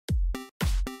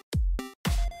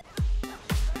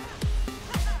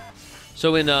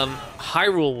So in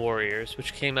Hyrule Warriors,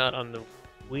 which came out on the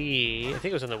Wii, I think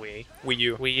it was on the Wii.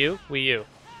 Wii U.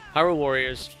 Hyrule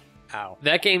Warriors. Ow.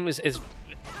 That game is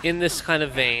in this kind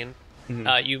of vein.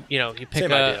 You pick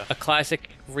a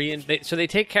classic so they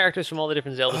take characters from all the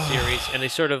different Zelda series and they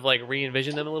sort of like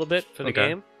re-envision them a little bit for the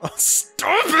game. Oh,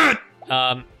 stop it!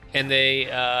 And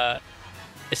they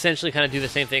essentially kind of do the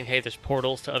same thing. Hey, there's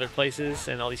portals to other places,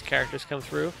 and all these characters come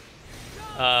through.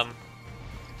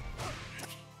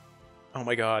 Oh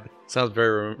my god. Sounds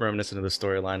very reminiscent of the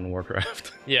storyline in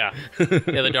Warcraft. Yeah,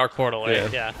 the Dark Portal,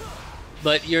 right? Yeah.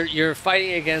 But you're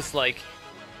fighting against like,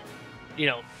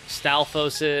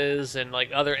 Stalfoses and like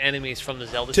other enemies from the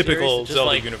Zelda Typical series.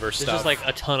 Zelda universe there's stuff. just like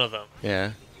a ton of them.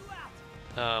 Yeah.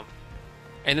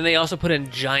 And then they also put in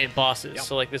giant bosses. Yep.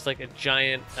 So like there's like a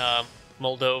giant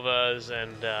Moldovas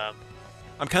and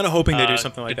I'm kind of hoping they do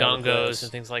something like that. Dodongos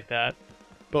and things like that.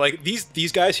 But like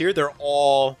these guys here, they're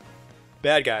all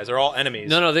bad guys. They're all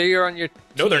enemies. No, they're on your team.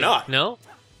 No, they're not. No?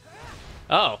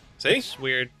 Oh. See? That's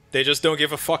weird. They just don't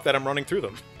give a fuck that I'm running through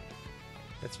them.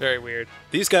 That's very weird.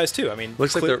 These guys too. I mean,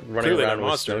 looks like they're running around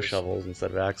with snow monsters. shovels instead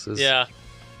of axes. Yeah.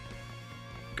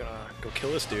 Gonna go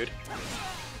kill this dude.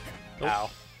 Oh. Ow.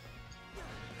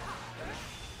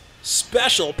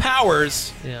 Special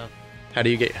powers! Yeah. How do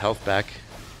you get health back?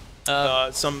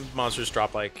 Some monsters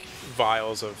drop like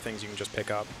vials of things you can just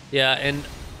pick up. Yeah, and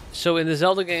so in the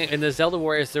Zelda game, in the Zelda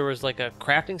Warriors, there was like a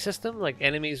crafting system. Like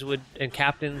enemies and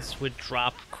captains would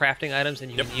drop crafting items, and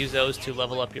you can use those to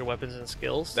level up your weapons and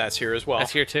skills. That's here as well.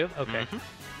 That's here too. Okay.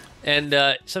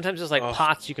 And sometimes there's like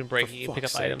pots you can break. And you can pick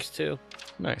up items too.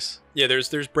 Nice. Yeah,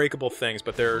 there's breakable things,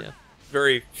 but they're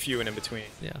very few and in between.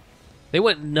 Yeah. They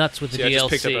went nuts with the DLC. I just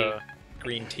picked up a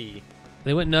green tea.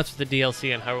 They went nuts with the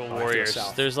DLC on Hyrule Warriors.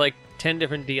 south. There's like 10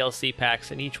 different DLC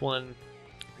packs, and each one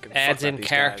adds in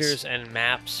characters and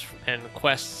maps and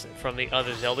quests from the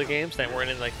other Zelda games that weren't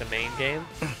in like the main game.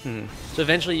 So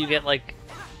eventually you get like,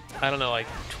 I don't know, like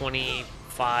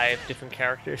 25 different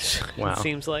characters. Wow. It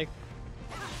seems like.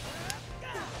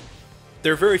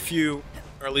 There are very few,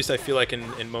 or at least I feel like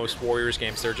in most Warriors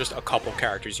games, there are just a couple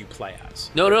characters you play as.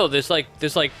 No, there's like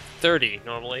 30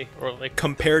 normally, or like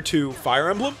compared to Fire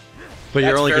Emblem. But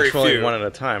you're only controlling few. one at a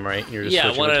time, right? You're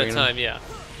just one at a between time. them? Yeah.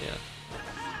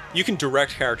 You can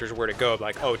direct characters where to go,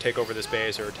 like, oh, take over this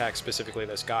base or attack specifically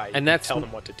this guy. You and can tell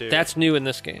them what to do. That's new in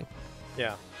this game.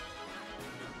 Yeah.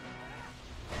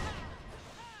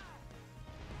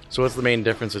 So what's the main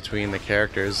difference between the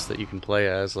characters that you can play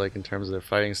as, like in terms of their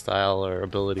fighting style or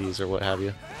abilities or what have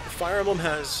you? Fire Emblem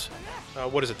has,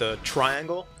 what is it, the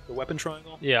triangle? The weapon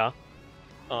triangle? Yeah.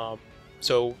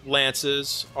 So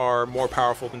lances are more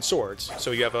powerful than swords.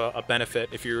 So you have a benefit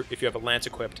if you have a lance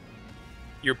equipped.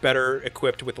 You're better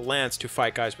equipped with the lance to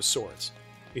fight guys with swords.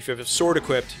 If you have a sword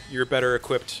equipped, you're better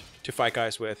equipped to fight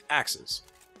guys with axes.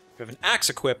 If you have an axe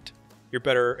equipped, you're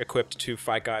better equipped to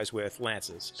fight guys with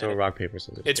lances. So rock, paper,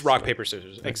 scissors. It's rock, paper,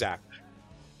 scissors, exactly.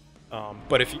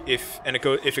 But if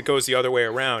it goes the other way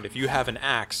around, if you have an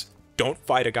axe, don't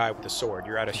fight a guy with a sword.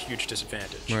 You're at a huge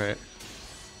disadvantage. Right.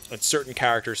 And certain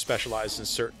characters specialize in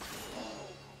certain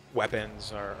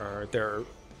weapons, or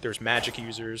there's magic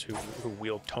users who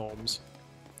wield tomes.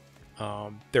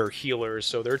 There are healers,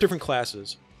 so there are different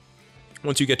classes.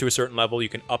 Once you get to a certain level, you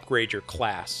can upgrade your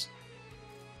class.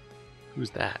 Who's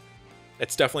that?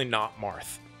 It's definitely not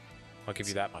Marth. I'll give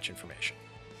you that much information.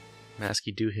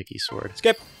 Masky doohickey sword.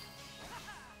 Skip!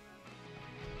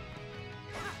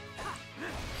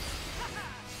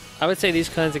 I would say these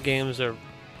kinds of games are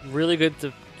really good.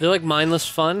 They're like mindless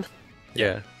fun.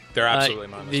 Yeah. They're absolutely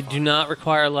mindless They fun. do not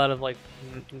require a lot of like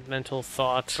mental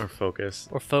thought Or focus.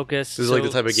 This This is like the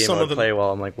type of game some I of would play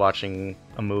while I'm like watching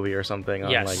a movie or something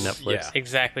on Yes. like Netflix. Yeah.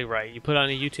 Exactly right. You put on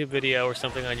a YouTube video or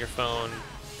something on your phone.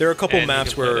 There are a couple And you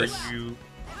maps can play where this. you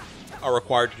are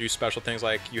required to do special things,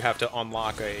 like you have to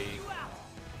unlock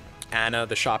Anna,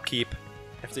 the shopkeep. You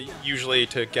have to, usually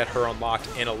to get her unlocked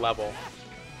in a level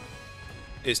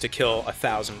is to kill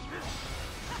 1,000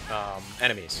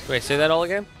 enemies. Wait, say that all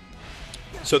again?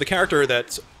 So the character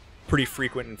that's pretty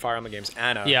frequent in Fire Emblem games,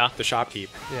 Anna, the shopkeep,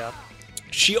 Yeah.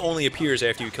 she only appears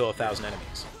after you kill 1,000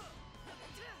 enemies.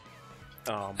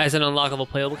 As an unlockable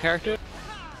playable character?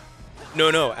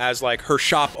 No, as like her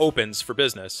shop opens for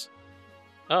business.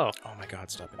 Oh. Oh my god,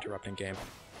 stop interrupting game.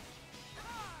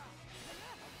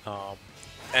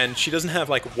 And she doesn't have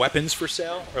like weapons for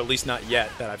sale, or at least not yet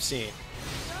that I've seen.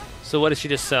 So what does she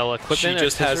just sell? Equipment? She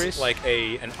just accessories? has like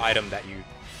an item that you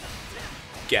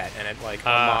get, and it like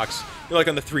unlocks. You know, like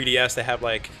on the 3DS, they have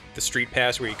like the Street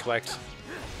Pass where you collect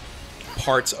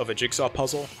parts of a jigsaw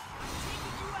puzzle,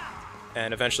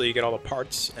 and eventually you get all the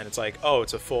parts, and it's like, oh,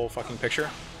 it's a full fucking picture.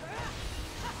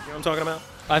 You know what I'm talking about?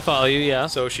 I follow you, yeah.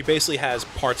 So she basically has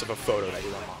parts of a photo that you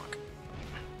unlock.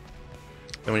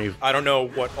 And when you, I don't know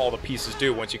what all the pieces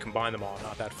do once you combine them all. I'm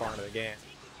not that far into the game.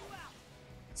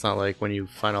 it's not like when you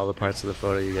find all the parts of the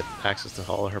photo, you get access to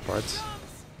all of her parts.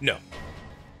 No.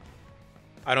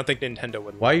 I don't think Nintendo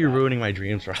would. Why are you that. ruining my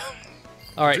dreams, Rob?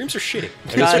 All right. Dreams are shitty.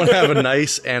 I just want to have a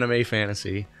nice anime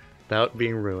fantasy without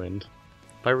being ruined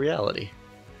by reality.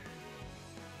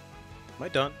 Am I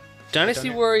done? Dynasty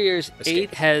Done here? Warriors Escape.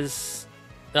 8 has...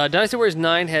 Dynasty Warriors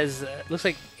 9 has, looks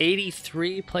like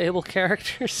 83 playable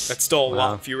characters. That's still a Wow.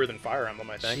 lot fewer than Fire Emblem,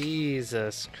 I think.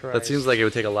 Jesus Christ. That seems like it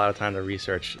would take a lot of time to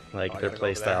research like Oh, I their gotta go play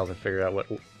over there. styles and figure out what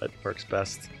works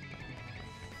best.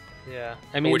 Yeah.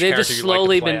 I mean, which they've just character you'd like to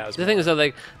slowly play been... as The thing more. is, though,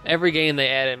 like, every game they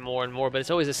add in more and more, but it's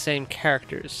always the same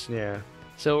characters. Yeah.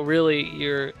 So really,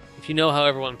 if you know how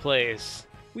everyone plays...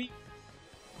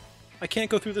 I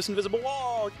can't go through this invisible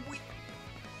wall. Whee!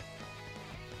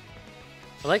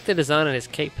 I like the design on his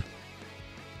cape.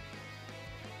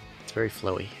 It's very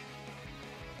flowy.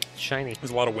 Shiny.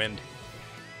 There's a lot of wind.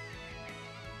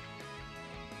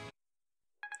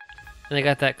 And they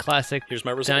got that classic Here's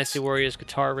my results. Dynasty Warriors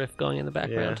guitar riff going in the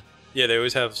background. Yeah, they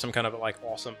always have some kind of like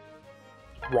awesome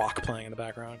rock playing in the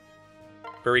background.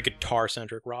 Very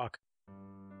guitar-centric rock.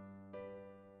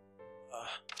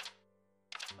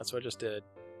 That's what I just did.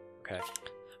 Okay.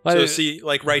 By So the- see,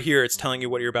 like right here, it's telling you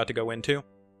what you're about to go into.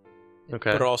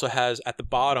 Okay. But it also has at the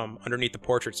bottom, underneath the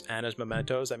portraits, Anna's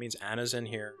mementos. That means Anna's in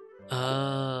here.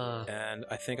 Ah. And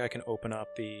I think I can open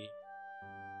up the...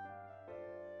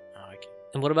 Oh, I can't.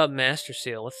 And what about Master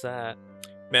Seal? What's that?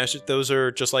 Those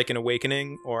are just like in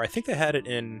Awakening, or I think they had it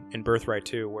in Birthright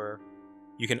too, where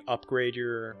you can upgrade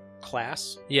your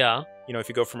class. Yeah. You know, if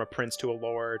you go from a prince to a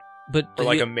lord, But or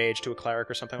like you- a mage to a cleric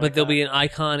or something But like that. there'll be an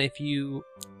icon if you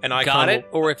an icon got it,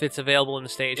 will- or if it's available in the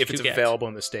stage. if to it's get. available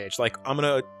in the stage. Like, I'm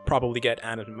going to probably get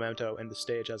Anna's memento in the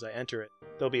stage as I enter it.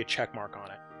 There'll be a check mark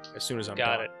on it as soon as I'm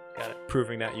Got done. it. Got it.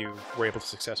 Proving that you were able to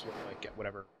successfully like get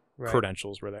whatever Right.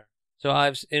 credentials were there. So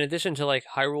Ives, in addition to like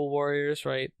Hyrule Warriors,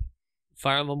 right?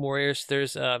 Fire Emblem Warriors.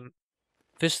 There's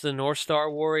Fist of the North Star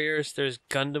Warriors. There's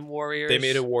Gundam Warriors. They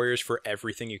made a Warriors for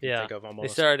everything you can Yeah. think of almost.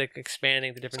 They started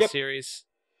expanding the different Skip. series.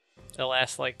 The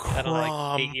last I don't know, like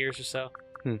Crom. 8 years or so.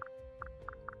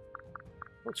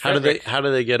 What's How Frederick?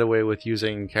 do they get away with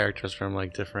using characters from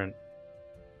like different?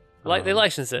 They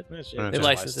license it. It's They They just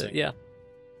license it. licensing.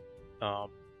 Yeah.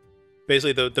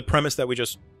 Basically, the premise that we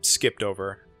just skipped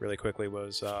over really quickly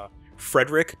was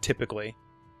Frederick, typically,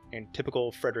 in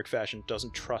typical Frederick fashion,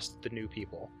 doesn't trust the new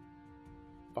people.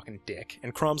 Fucking dick.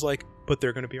 And Crom's like, but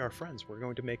they're going to be our friends. We're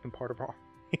going to make them part of our...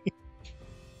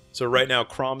 So right now,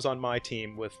 Crom's on my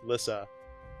team with Lissa,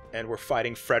 and we're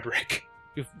fighting Frederick.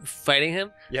 You fighting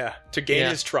him? Yeah, to gain Yeah.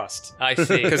 his trust. I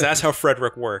see. Because that's how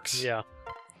Frederick works. Yeah.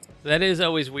 That is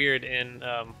always weird in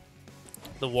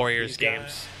the Warriors These games.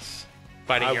 guys.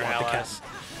 Fighting I your want the allies.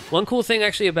 One cool thing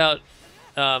actually about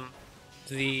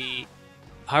the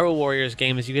Hyrule Warriors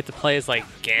game is you get to play as like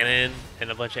Ganon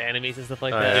and a bunch of enemies and stuff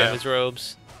like Oh, that yeah. in his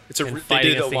robes. It's and they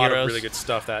fighting did a against the lot heroes. of really good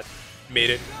stuff that made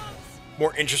it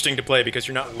more interesting to play because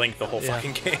you're not Link the whole Yeah.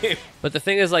 fucking game. But the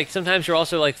thing is, like, sometimes you're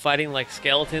also like fighting like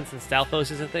skeletons and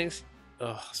Stalfoses and things.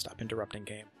 Ugh, stop interrupting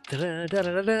game.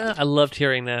 Da-da-da-da-da. I loved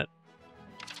hearing that.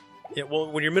 Yeah,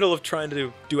 well, when you're middle of trying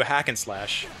to do a hack and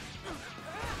slash,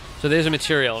 So there's a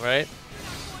material, right?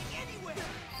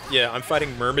 yeah, I'm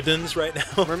fighting Myrmidons right now.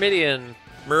 Myrmidian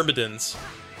Myrmidons.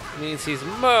 means he's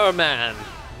merman,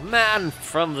 man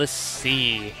from the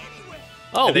sea.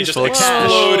 Oh, And they he's just full of cash.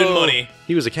 explode in money.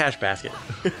 He was a cash basket.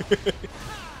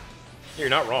 You're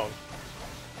not wrong.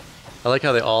 I like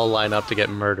how they all line up to get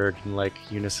murdered in like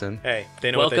unison. Hey,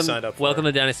 they know what they signed up for. Welcome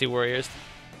to Dynasty Warriors,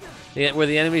 where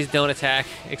the enemies don't attack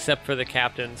except for the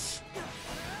captains.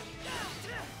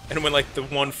 And when like the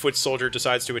one foot soldier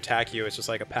decides to attack you, it's just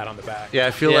like a pat on the back. Yeah,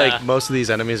 I feel Yeah. like most of these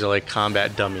enemies are like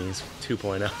combat dummies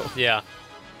 2.0. Yeah.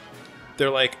 They're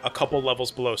like a couple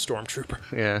levels below Stormtrooper.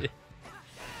 Yeah.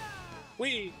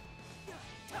 Whee!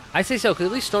 I say so, because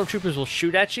at least stormtroopers will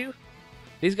shoot at you.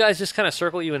 These guys just kind of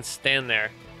circle you and stand there.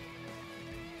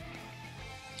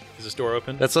 Is this door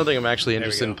open? That's something I'm actually There we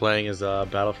interested in go. playing is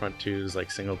Battlefront 2's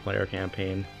like single player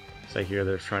campaign. So I hear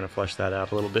they're trying to flesh that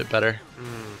out a little bit better.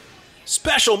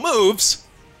 Special moves!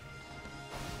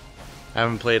 I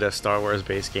haven't played a Star Wars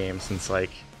based game since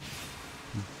like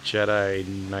Jedi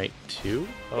Knight 2?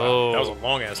 Wow, that was a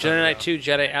long ass time Jedi ago. Knight 2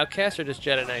 Jedi Outcast or just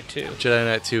Jedi Knight 2? Jedi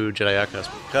Knight 2 Jedi Outcast,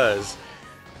 because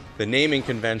the naming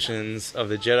conventions of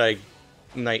the Jedi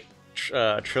Knight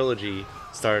trilogy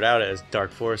started out as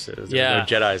Dark Forces. There Yeah. were no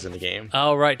Jedis in the game.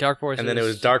 Oh, right, Dark Forces. And then it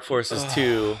was Dark Forces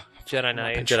 2 Jedi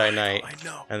Knight. Jedi Knight. I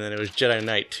know. And then it was Jedi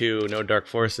Knight 2, no Dark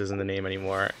Forces in the name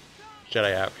anymore.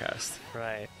 Jedi Outcast.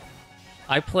 Right.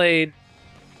 I played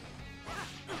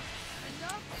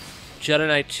Jedi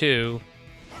Knight 2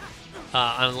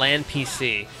 on LAN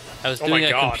PC. I was doing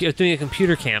a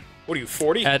computer camp. What are you,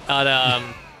 40? At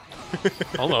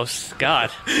almost.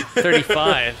 God.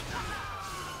 35.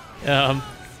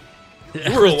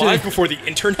 You were alive before the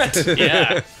internet?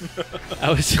 Yeah. I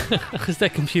was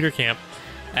at computer camp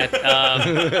at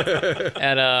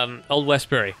Old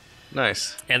Westbury.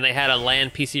 Nice. And they had a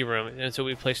LAN PC room, and so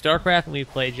we played StarCraft and we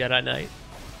played Jedi Knight.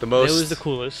 It was the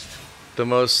coolest. The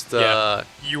most.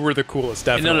 You were the coolest,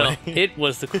 definitely. No. It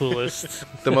was the coolest.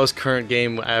 The most current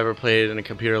game I ever played in a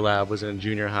computer lab was in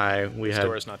junior high.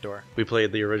 Door is not door. We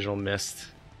played the original Myst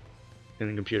in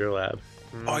the computer lab.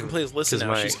 Oh, I can play as Lissa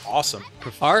now. She's awesome.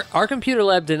 Our computer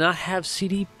lab did not have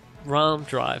CD-ROM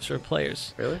drives or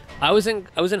players. Really? I was in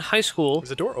high school. Is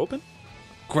the door open?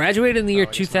 Graduated in the year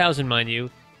 2000, mind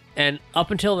you, and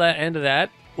up until that end of that,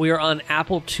 we were on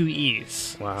Apple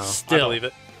IIe's. Wow. Still, I believe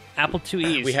it. Apple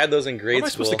IIe's. We had those in grade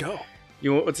school. Where am I supposed to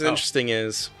go? What's interesting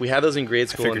is we had those in grade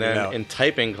school, and then out. in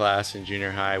typing class in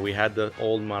junior high, we had the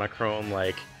old monochrome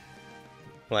like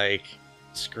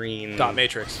screen Dot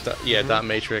matrix. Dot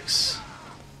matrix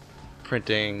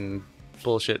printing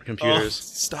bullshit computers.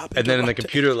 Stop. And then in the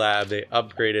computer lab, they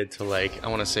upgraded to I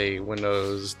want to say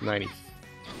Windows 90.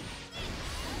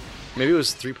 Maybe it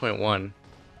was 3.1.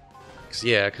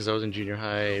 Because I was in junior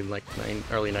high in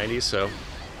early 90s, so.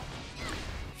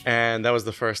 And that was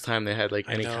the first time they had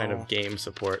any kind of game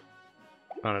support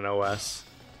on an OS.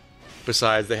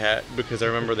 Besides, because I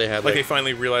remember they had they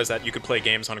finally realized that you could play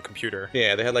games on a computer.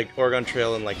 Yeah, they had Oregon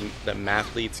Trail and that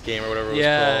Mathletes game or whatever it was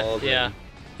called. Yeah.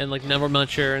 And Number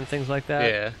Muncher and things like that.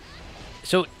 Yeah.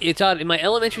 So it's odd. In my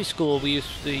elementary school, we used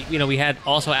to, we had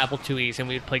also Apple IIe's and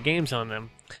we would play games on them.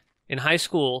 In high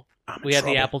school, we had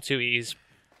the Apple IIe's,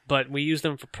 but we used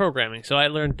them for programming. So I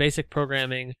learned basic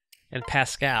programming and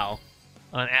Pascal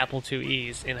on Apple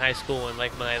IIe's in high school in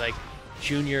my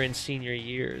junior and senior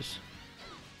years.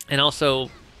 And also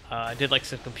I did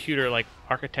some computer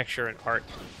architecture and art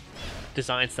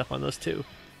design stuff on those too.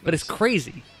 But it's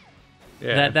crazy.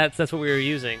 Yeah. That's what we were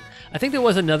using. I think there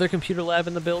was another computer lab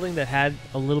in the building that had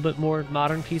a little bit more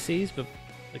modern PCs, but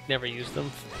never used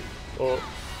them. Well,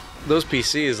 those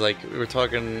PCs, we were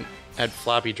talking, had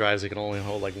floppy drives that could only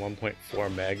hold 1.4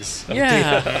 megs of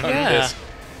data on disk.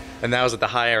 And that was at the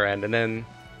higher end. And then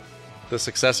the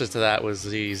successors to that was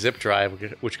the zip drive,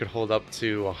 which could hold up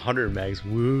to 100 megs.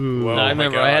 Woo! Whoa, I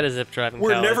remember I had a zip drive in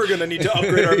college. We're never going to need to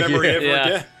upgrade our memory ever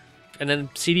again. And then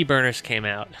CD burners came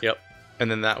out. Yep. And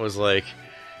then that was the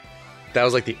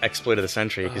exploit of the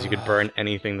century, because you could burn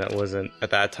anything that wasn't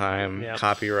at that time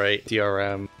copyright,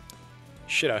 DRM.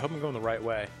 Shit, I hope I'm going the right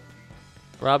way.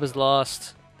 Rob is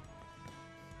lost.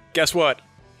 Guess what?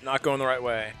 Not going the right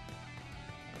way.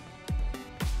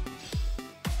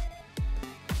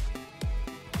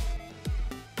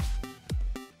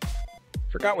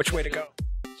 Forgot which way to go.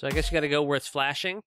 So I guess you got to go where it's flashing.